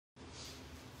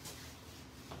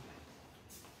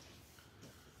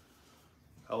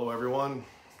Hello everyone,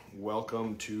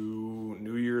 welcome to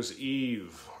New Year's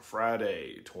Eve,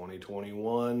 Friday,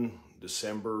 2021,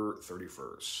 December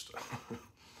 31st.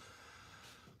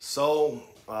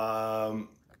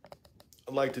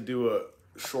 I'd like to do a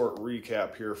short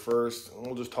recap here first.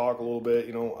 We'll just talk a little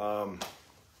bit,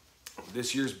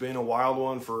 this year's been a wild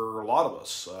one for a lot of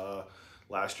us.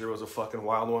 Last year was a fucking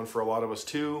wild one for a lot of us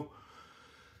too.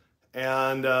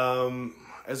 And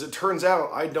as it turns out,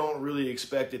 I don't really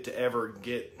expect it to ever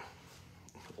get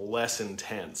less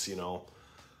intense,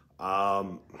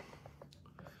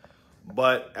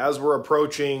 But as we're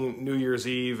approaching New Year's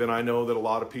Eve, and I know that a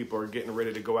lot of people are getting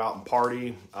ready to go out and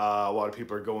party, a lot of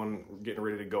people are getting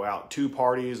ready to go out to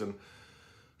parties and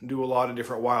do a lot of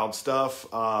different wild stuff.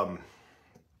 I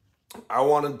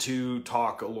wanted to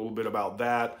talk a little bit about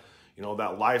that,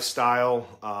 that lifestyle,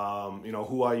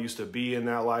 who I used to be in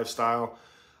that lifestyle.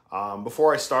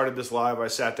 Before I started this live, I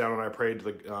sat down and I prayed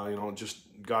to just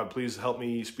God, please help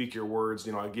me speak your words.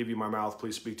 I give you my mouth,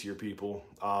 please speak to your people.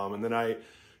 And then I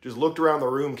just looked around the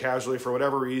room casually for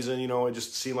whatever reason, it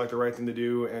just seemed like the right thing to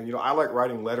do. And, I like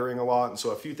writing lettering a lot. And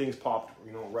so a few things popped,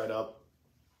 right up.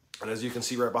 And as you can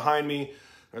see right behind me,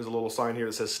 there's a little sign here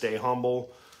that says stay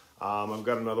humble. I've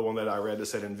got another one that I read that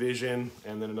said envision,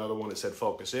 and then another one that said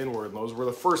focus inward. And those were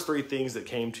the first three things that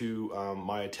came to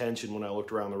my attention when I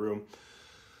looked around the room.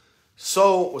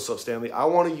 So, what's up, Stanley? I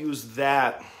want to use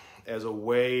that as a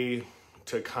way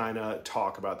to kind of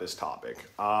talk about this topic.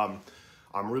 I'm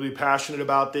really passionate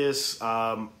about this.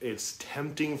 It's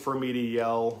tempting for me to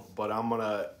yell, but I'm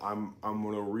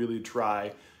gonna really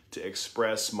try to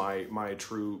express my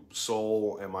true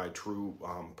soul and my true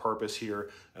purpose here,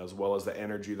 as well as the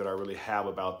energy that I really have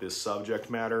about this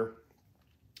subject matter.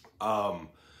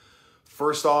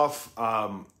 First off,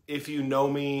 if you know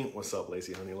me, what's up,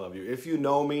 Lacey, honey, love you. If you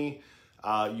know me,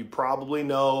 you probably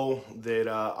know that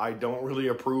I don't really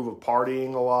approve of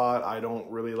partying a lot. I don't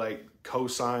really like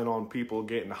co-sign on people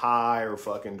getting high or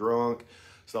fucking drunk,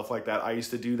 stuff like that. I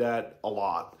used to do that a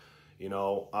lot,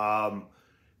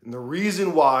 and the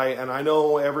reason why, and I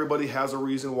know everybody has a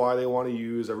reason why they want to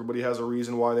use, everybody has a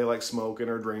reason why they like smoking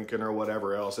or drinking or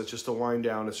whatever else. It's just to wind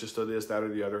down. It's just to this, that, or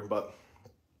the other. But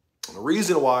the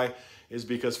reason why is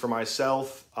because for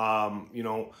myself, I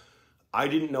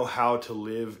didn't know how to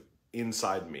live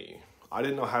inside me. I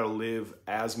didn't know how to live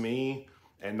as me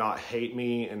and not hate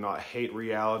me and not hate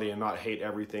reality and not hate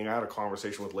everything. I had a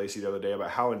conversation with Lacey the other day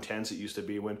about how intense it used to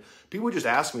be when people would just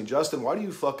ask me, Justin, why do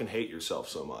you fucking hate yourself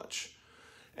so much?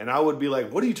 And I would be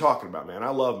like, what are you talking about, man? I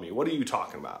love me. What are you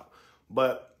talking about?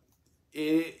 But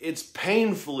it's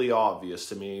painfully obvious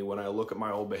to me when I look at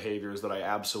my old behaviors that I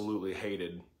absolutely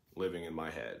hated living in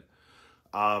my head.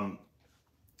 And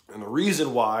the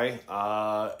reason why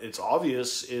it's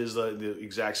obvious is the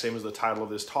exact same as the title of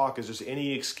this talk, is just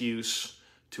any excuse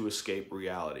to escape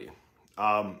reality.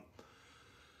 I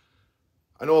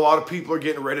know a lot of people are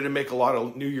getting ready to make a lot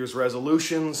of New Year's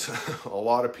resolutions. A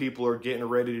lot of people are getting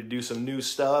ready to do some new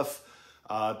stuff,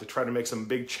 to try to make some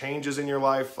big changes in your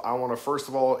life. I want to first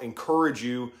of all encourage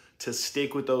you to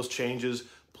stick with those changes.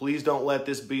 Please don't let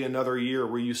this be another year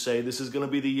where you say, this is going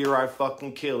to be the year I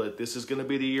fucking kill it. This is going to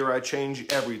be the year I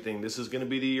change everything. This is going to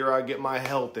be the year I get my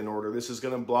health in order. This is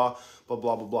going to blah, blah,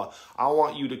 blah, blah, blah. I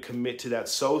want you to commit to that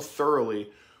so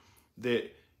thoroughly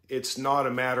that it's not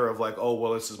a matter of like, oh,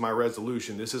 well, this is my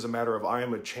resolution. This is a matter of I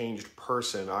am a changed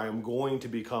person. I am going to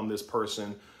become this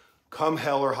person. Come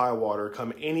hell or high water,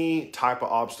 come any type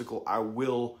of obstacle, I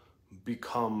will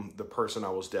become the person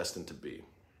I was destined to be.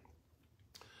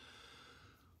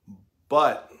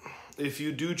 But if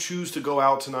you do choose to go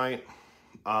out tonight,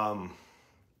 I'm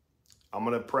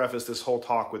going to preface this whole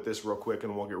talk with this real quick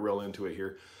and we'll get real into it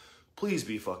here. Please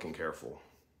be fucking careful.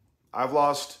 I've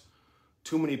lost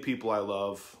too many people I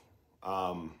love.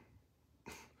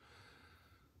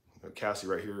 Cassie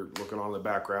right here looking on in the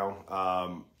background.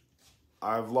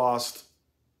 I've lost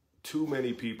too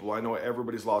many people. I know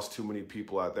everybody's lost too many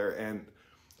people out there. And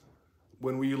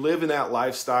when we live in that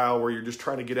lifestyle where you're just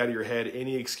trying to get out of your head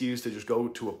any excuse to just go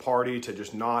to a party, to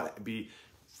just not be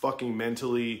fucking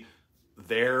mentally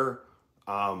there,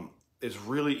 it's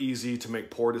really easy to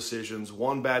make poor decisions.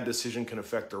 One bad decision can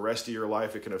affect the rest of your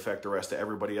life. It can affect the rest of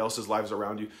everybody else's lives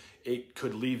around you. It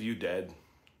could leave you dead.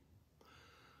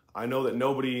 I know that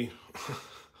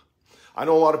I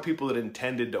know a lot of people that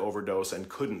intended to overdose and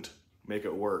couldn't make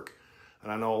it work.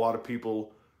 And I know a lot of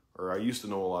people, or I used to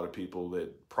know a lot of people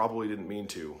that probably didn't mean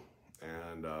to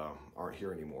and aren't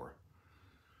here anymore.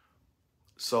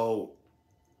 So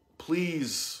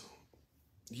please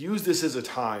use this as a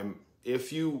time.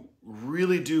 If you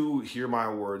really do hear my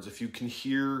words, if you can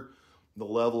hear the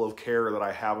level of care that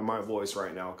I have in my voice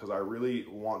right now, because I really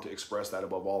want to express that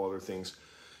above all other things.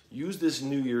 Use this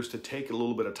New Year's to take a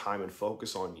little bit of time and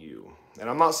focus on you. And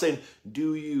I'm not saying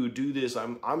do you do this.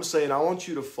 I'm saying I want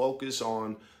you to focus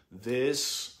on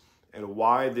this and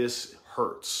why this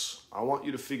hurts. I want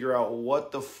you to figure out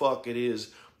what the fuck it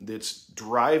is that's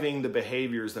driving the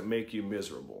behaviors that make you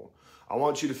miserable. I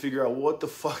want you to figure out what the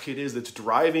fuck it is that's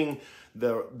driving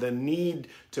the need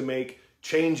to make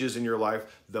changes in your life,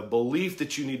 the belief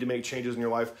that you need to make changes in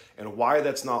your life, and why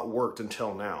that's not worked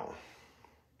until now.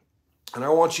 And I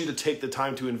want you to take the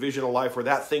time to envision a life where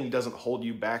that thing doesn't hold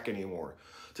you back anymore.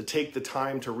 To take the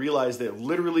time to realize that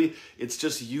literally it's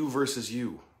just you versus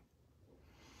you.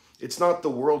 It's not the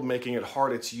world making it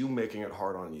hard, it's you making it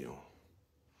hard on you.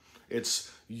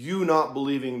 It's you not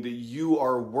believing that you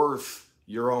are worth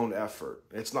your own effort.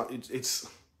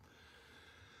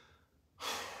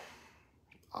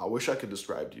 I wish I could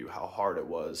describe to you how hard it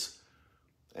was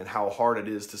and how hard it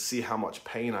is to see how much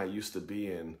pain I used to be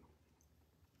in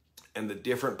and the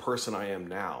different person I am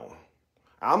now.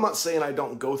 I'm not saying I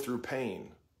don't go through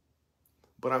pain,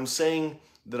 but I'm saying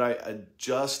that I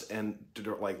adjust and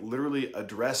like literally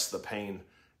address the pain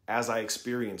as I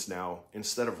experience now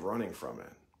instead of running from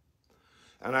it.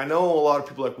 And I know a lot of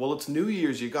people are like, well, it's New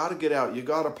Year's, you got to get out, you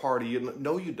got to party.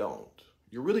 No, you don't.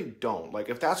 You really don't. Like,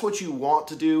 if that's what you want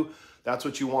to do, that's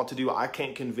what you want to do. I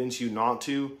can't convince you not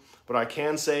to, but I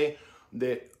can say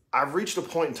that I've reached a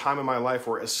point in time in my life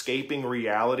where escaping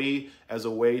reality as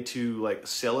a way to like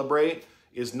celebrate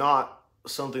is not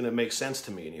something that makes sense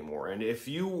to me anymore. And if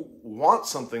you want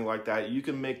something like that, you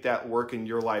can make that work in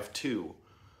your life too.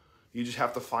 You just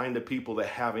have to find the people that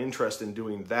have interest in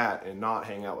doing that and not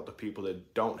hang out with the people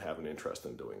that don't have an interest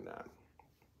in doing that.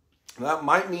 And that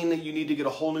might mean that you need to get a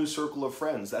whole new circle of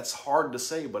friends. That's hard to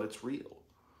say, but it's real.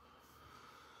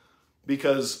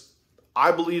 Because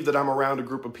I believe that I'm around a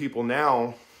group of people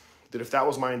now that if that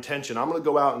was my intention, I'm going to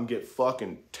go out and get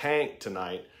fucking tanked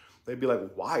tonight. They'd be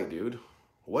like, why, dude?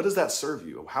 What does that serve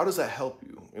you? How does that help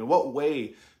you? In what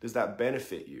way does that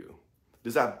benefit you?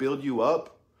 Does that build you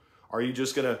up? Are you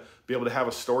just going to be able to have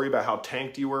a story about how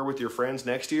tanked you were with your friends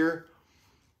next year?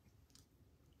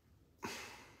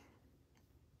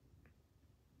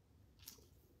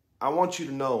 I want you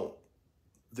to know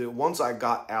that once I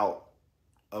got out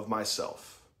of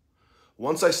myself,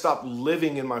 once I stopped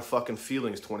living in my fucking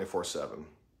feelings 24/7,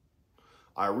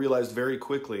 I realized very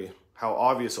quickly how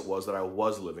obvious it was that I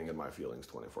was living in my feelings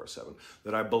 24/7,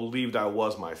 that I believed I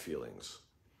was my feelings.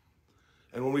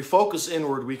 And when we focus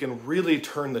inward, we can really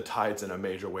turn the tides in a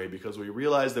major way, because we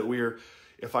realize that we're,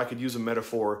 if I could use a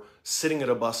metaphor, sitting at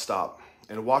a bus stop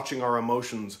and watching our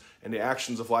emotions and the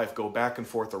actions of life go back and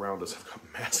forth around us. I've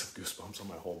got massive goosebumps on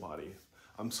my whole body.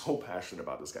 I'm so passionate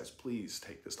about this, guys. Please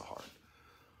take this to heart.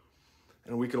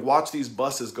 And we can watch these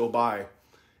buses go by,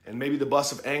 and maybe the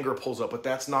bus of anger pulls up, but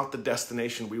that's not the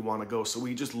destination we want to go. So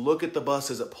we just look at the bus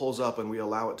as it pulls up and we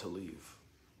allow it to leave.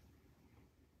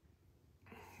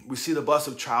 We see the bus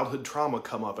of childhood trauma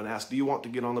come up and ask, do you want to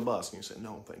get on the bus? And you say,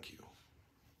 no, thank you.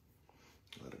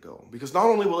 Let it go. Because not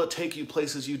only will it take you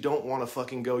places you don't want to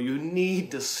fucking go, you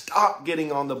need to stop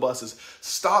getting on the buses,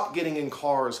 stop getting in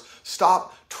cars,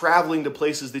 stop traveling to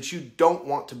places that you don't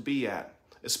want to be at,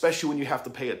 especially when you have to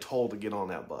pay a toll to get on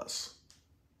that bus.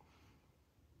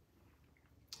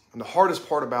 And the hardest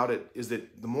part about it is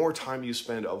that the more time you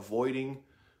spend avoiding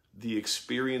the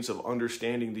experience of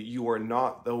understanding that you are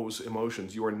not those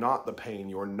emotions, you are not the pain,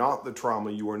 you are not the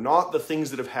trauma, you are not the things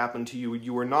that have happened to you,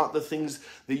 you are not the things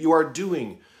that you are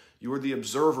doing, you are the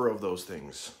observer of those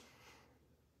things.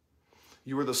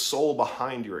 You are the soul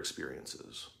behind your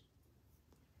experiences.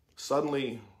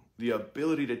 Suddenly, the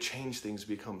ability to change things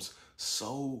becomes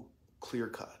so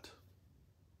clear-cut.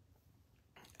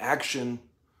 Action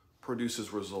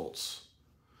produces results.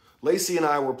 Lacey and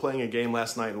I were playing a game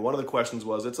last night, and one of the questions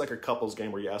was, it's like a couples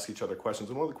game where you ask each other questions,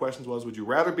 and one of the questions was, would you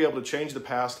rather be able to change the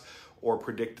past or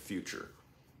predict the future,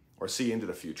 or see into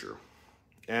the future?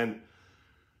 And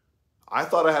I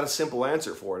thought I had a simple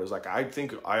answer for it. It was like, I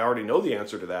think I already know the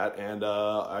answer to that, and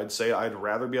I'd say I'd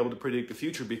rather be able to predict the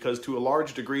future, because to a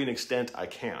large degree and extent, I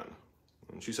can.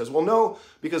 And she says, well, no,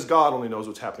 because God only knows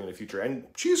what's happening in the future. And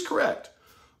she's correct.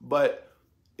 But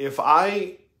if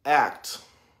I act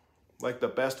like the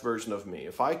best version of me,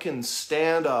 if I can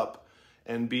stand up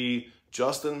and be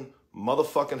Justin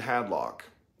motherfucking Hadlock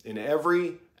in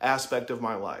every aspect of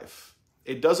my life,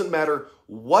 it doesn't matter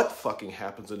what fucking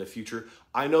happens in the future.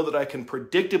 I know that I can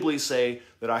predictably say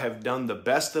that I have done the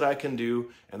best that I can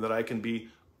do, and that I can be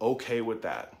okay with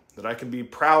that. That I can be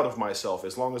proud of myself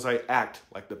as long as I act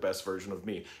like the best version of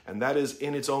me. And that is,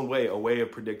 in its own way, a way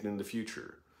of predicting the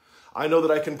future. I know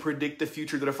that I can predict the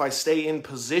future, that if I stay in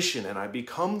position and I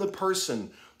become the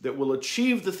person that will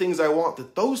achieve the things I want,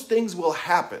 that those things will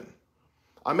happen.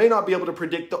 I may not be able to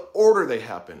predict the order they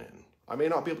happen in. I may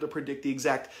not be able to predict the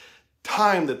exact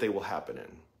time that they will happen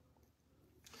in.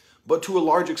 But to a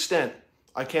large extent,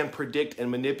 I can predict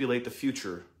and manipulate the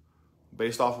future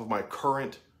based off of my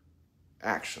current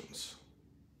actions.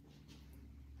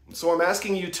 And so I'm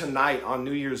asking you tonight on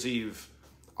New Year's Eve,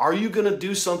 are you going to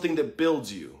do something that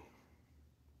builds you?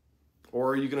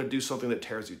 Or are you going to do something that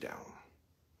tears you down?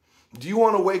 Do you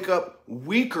want to wake up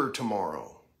weaker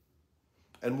tomorrow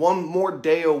and one more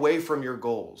day away from your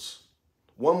goals?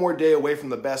 One more day away from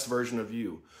the best version of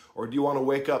you? Or do you want to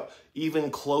wake up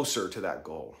even closer to that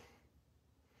goal?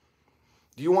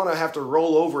 Do you want to have to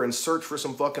roll over and search for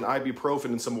some fucking ibuprofen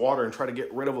and some water and try to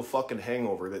get rid of a fucking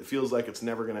hangover that feels like it's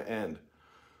never going to end?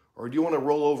 Or do you want to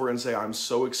roll over and say, I'm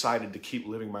so excited to keep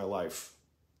living my life?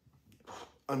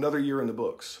 Another year in the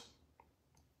books.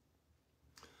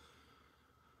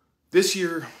 This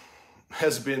year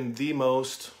has been the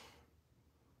most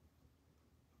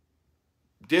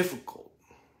difficult,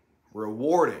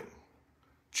 rewarding,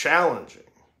 challenging,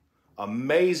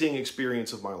 amazing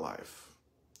experience of my life.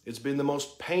 It's been the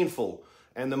most painful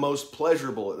and the most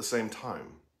pleasurable at the same time.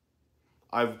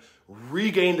 I've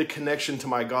regained a connection to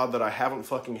my God that I haven't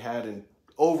fucking had in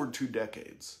over 2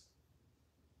 decades.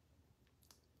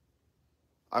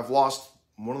 I've lost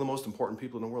one of the most important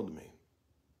people in the world to me.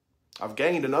 I've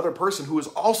gained another person who is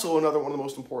also another one of the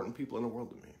most important people in the world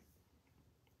to me.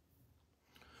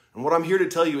 And what I'm here to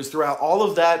tell you is throughout all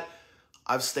of that,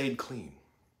 I've stayed clean.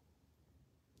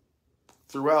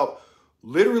 Throughout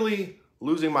literally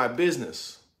losing my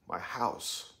business, my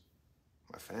house,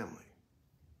 my family,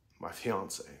 my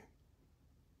fiance,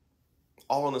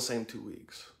 all in the same 2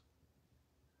 weeks,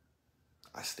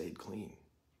 I stayed clean.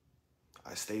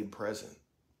 I stayed present.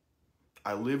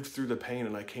 I lived through the pain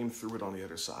and I came through it on the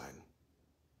other side.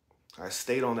 I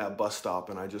stayed on that bus stop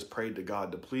and I just prayed to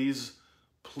God to please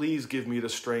give me the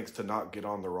strength to not get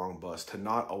on the wrong bus, to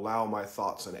not allow my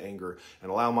thoughts and anger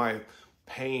and allow my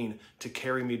pain to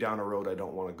carry me down a road I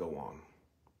don't want to go on.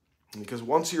 Because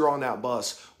once you're on that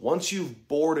bus, once you've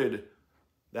boarded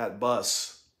that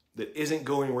bus that isn't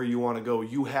going where you want to go,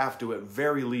 you have to at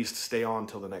very least stay on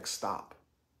till the next stop.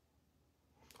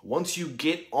 Once you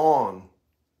get on,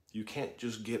 you can't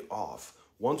just get off.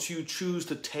 Once you choose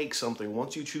to take something,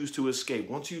 once you choose to escape,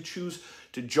 once you choose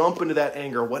to jump into that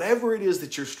anger, whatever it is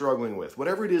that you're struggling with,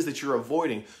 whatever it is that you're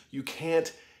avoiding, you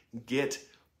can't get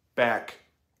back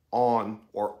on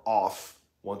or off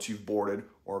once you've boarded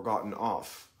or gotten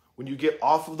off. When you get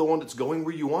off of the one that's going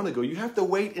where you want to go, you have to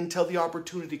wait until the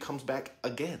opportunity comes back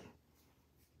again.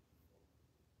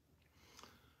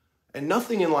 And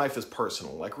nothing in life is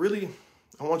personal. Like really,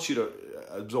 I want you to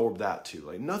absorb that too.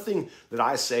 Like nothing that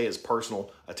I say is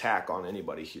personal attack on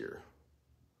anybody here.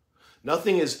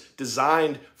 Nothing is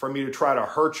designed for me to try to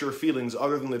hurt your feelings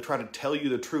other than to try to tell you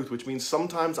the truth, which means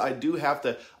sometimes I do have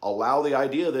to allow the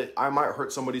idea that I might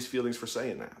hurt somebody's feelings for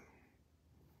saying that.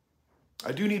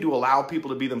 I do need to allow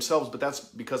people to be themselves, but that's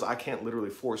because I can't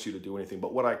literally force you to do anything.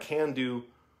 But what I can do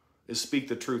is speak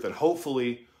the truth, and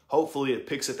hopefully it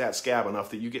picks at that scab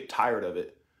enough that you get tired of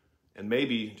it. And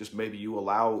maybe, just maybe, you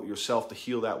allow yourself to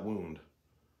heal that wound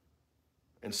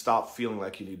and stop feeling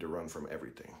like you need to run from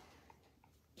everything.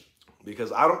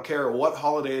 Because I don't care what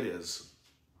holiday it is.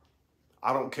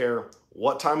 I don't care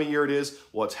what time of year it is,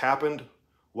 what's happened,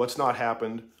 what's not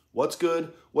happened, what's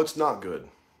good, what's not good.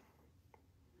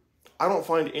 I don't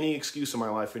find any excuse in my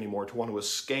life anymore to want to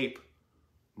escape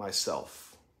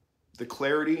myself. The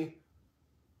clarity,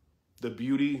 the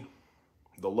beauty,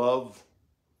 the love,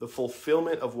 the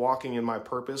fulfillment of walking in my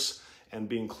purpose and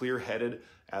being clear-headed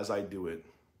as I do it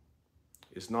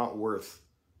is not worth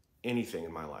anything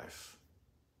in my life.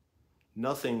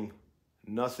 Nothing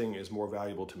is more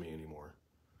valuable to me anymore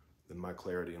than my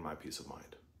clarity and my peace of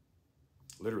mind.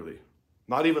 Literally.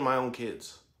 Not even my own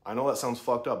kids. I know that sounds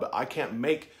fucked up, but I can't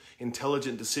make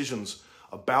intelligent decisions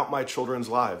about my children's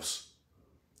lives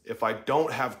if I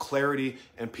don't have clarity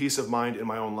and peace of mind in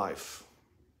my own life.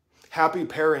 Happy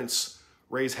parents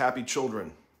raise happy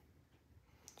children.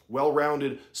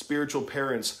 Well-rounded spiritual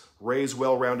parents raise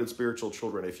well-rounded spiritual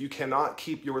children. If you cannot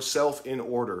keep yourself in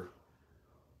order,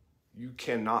 you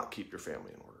cannot keep your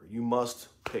family in order. You must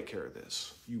take care of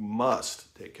this. You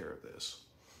must take care of this.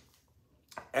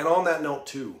 And on that note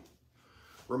too,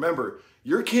 remember,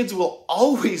 your kids will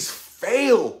always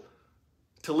fail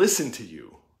to listen to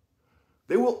you.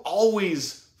 They will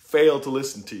always fail to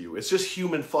listen to you. It's just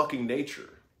human fucking nature.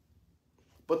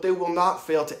 But they will not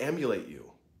fail to emulate you.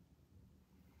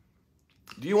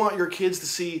 Do you want your kids to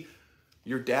see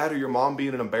your dad or your mom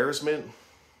being an embarrassment?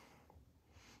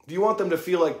 Do you want them to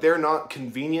feel like they're not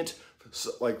convenient,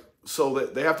 so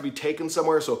that they have to be taken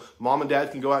somewhere so mom and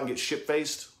dad can go out and get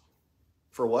shit-faced?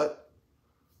 For what?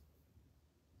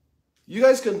 You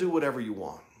guys can do whatever you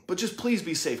want, but just please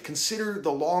be safe. Consider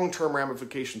the long-term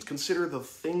ramifications. Consider the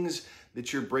things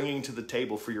that you're bringing to the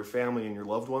table for your family and your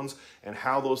loved ones and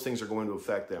how those things are going to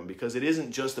affect them, because it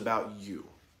isn't just about you.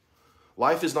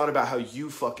 Life is not about how you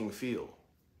fucking feel.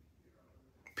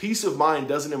 Peace of mind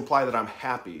doesn't imply that I'm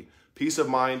happy. Peace of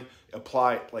mind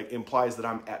implies that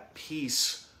I'm at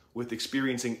peace with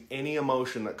experiencing any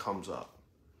emotion that comes up.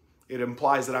 It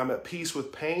implies that I'm at peace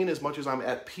with pain as much as I'm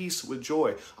at peace with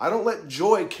joy. I don't let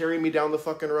joy carry me down the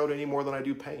fucking road any more than I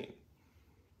do pain.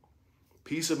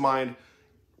 Peace of mind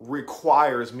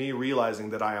requires me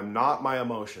realizing that I am not my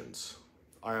emotions.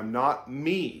 I am not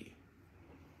me.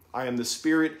 I am the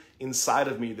spirit inside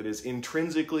of me that is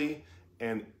intrinsically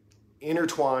and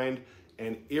intertwined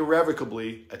and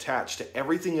irrevocably attached to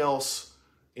everything else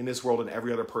in this world and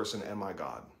every other person and my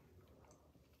God.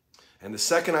 And the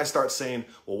second I start saying,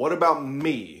 well, what about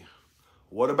me?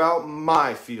 What about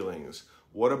my feelings?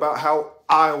 What about how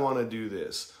I want to do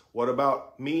this? What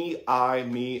about me,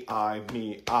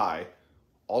 I?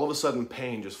 All of a sudden,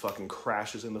 pain just fucking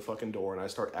crashes in the fucking door and I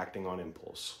start acting on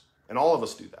impulse. And all of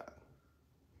us do that.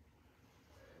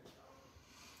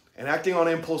 And acting on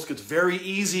impulse gets very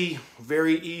easy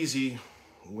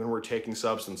when we're taking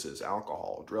substances,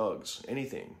 alcohol, drugs,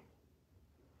 anything.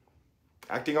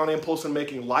 Acting on impulse and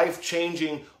making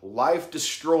life-changing,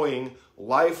 life-destroying,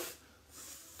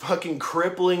 life-fucking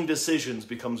crippling decisions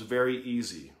becomes very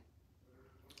easy.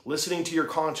 Listening to your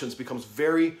conscience becomes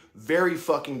very, very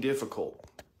fucking difficult.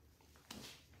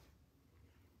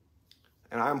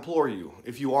 And I implore you,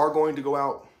 if you are going to go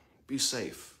out, be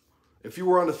safe. If you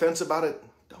were on the fence about it,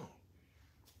 don't.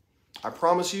 I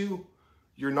promise you,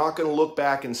 you're not going to look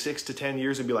back in 6 to 10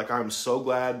 years and be like, I'm so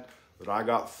glad that I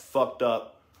got fucked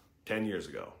up 10 years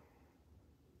ago.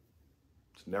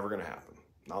 It's never going to happen.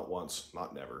 Not once,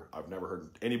 not never. I've never heard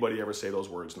anybody ever say those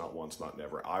words, not once, not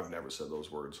never. I've never said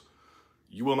those words.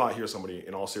 You will not hear somebody,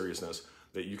 in all seriousness,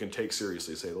 that you can take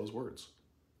seriously say those words.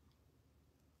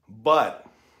 But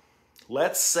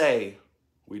let's say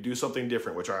we do something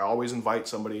different, which I always invite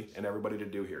somebody and everybody to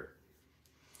do here.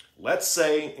 Let's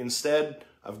say instead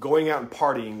of going out and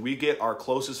partying, we get our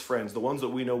closest friends, the ones that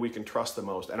we know we can trust the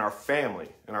most, and our family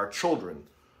and our children,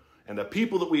 and the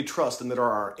people that we trust and that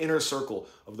are our inner circle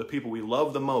of the people we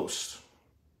love the most.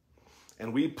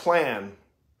 And we plan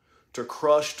to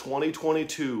crush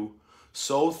 2022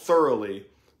 so thoroughly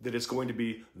that it's going to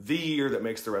be the year that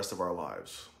makes the rest of our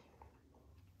lives.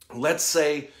 Let's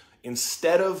say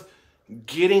instead of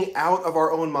getting out of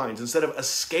our own minds, instead of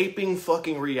escaping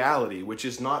fucking reality, which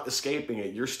is not escaping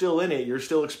it, you're still in it, you're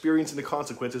still experiencing the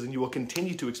consequences, and you will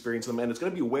continue to experience them, and it's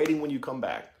going to be waiting when you come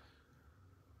back.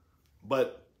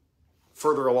 But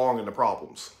further along in the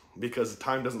problems, because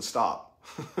time doesn't stop.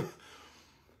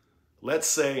 Let's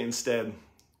say instead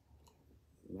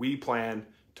we plan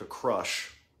to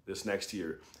crush this next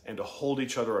year and to hold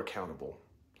each other accountable,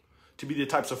 to be the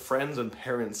types of friends and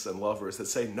parents and lovers that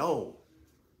say, no,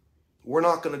 we're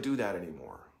not going to do that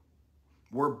anymore.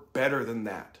 We're better than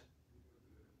that.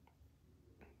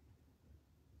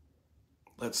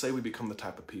 Let's say we become the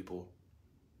type of people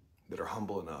that are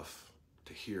humble enough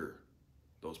to hear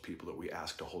those people that we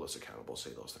ask to hold us accountable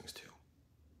say those things too.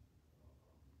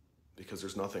 Because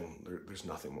there's nothing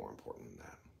more important than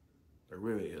that. There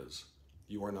really is.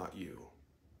 You are not you.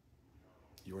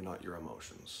 You are not your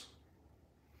emotions.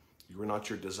 You are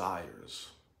not your desires.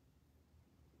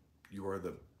 You are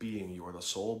the being, you are the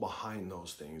soul behind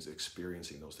those things,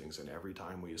 experiencing those things. And every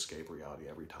time we escape reality,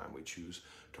 every time we choose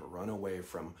to run away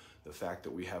from the fact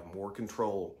that we have more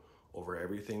control over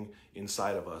everything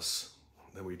inside of us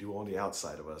than we do on the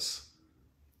outside of us,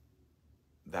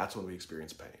 that's when we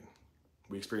experience pain.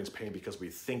 We experience pain because we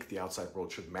think the outside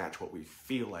world should match what we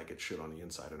feel like it should on the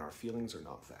inside, and our feelings are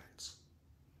not facts.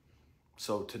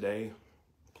 So today,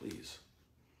 please,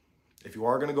 if you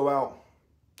are going to go out,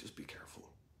 just be careful.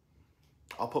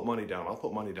 I'll put money down. I'll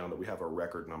put money down that we have a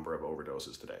record number of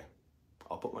overdoses today.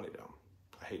 I'll put money down.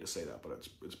 I hate to say that, but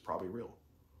it's probably real.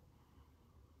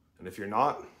 And if you're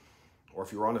not, or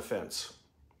if you're on the fence,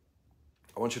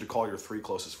 I want you to call your 3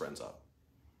 closest friends up.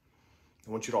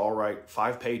 I want you to all write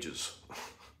 5 pages.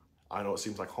 I know it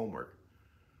seems like homework.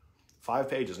 5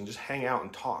 pages, and just hang out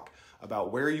and talk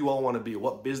about where you all want to be,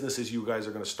 what businesses you guys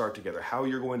are going to start together, how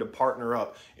you're going to partner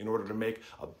up in order to make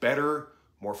a better,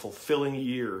 more fulfilling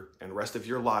year and rest of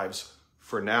your lives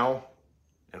for now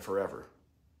and forever.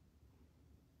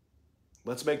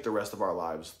 Let's make the rest of our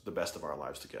lives the best of our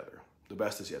lives together. The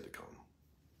best is yet to come.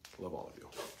 Love all of you.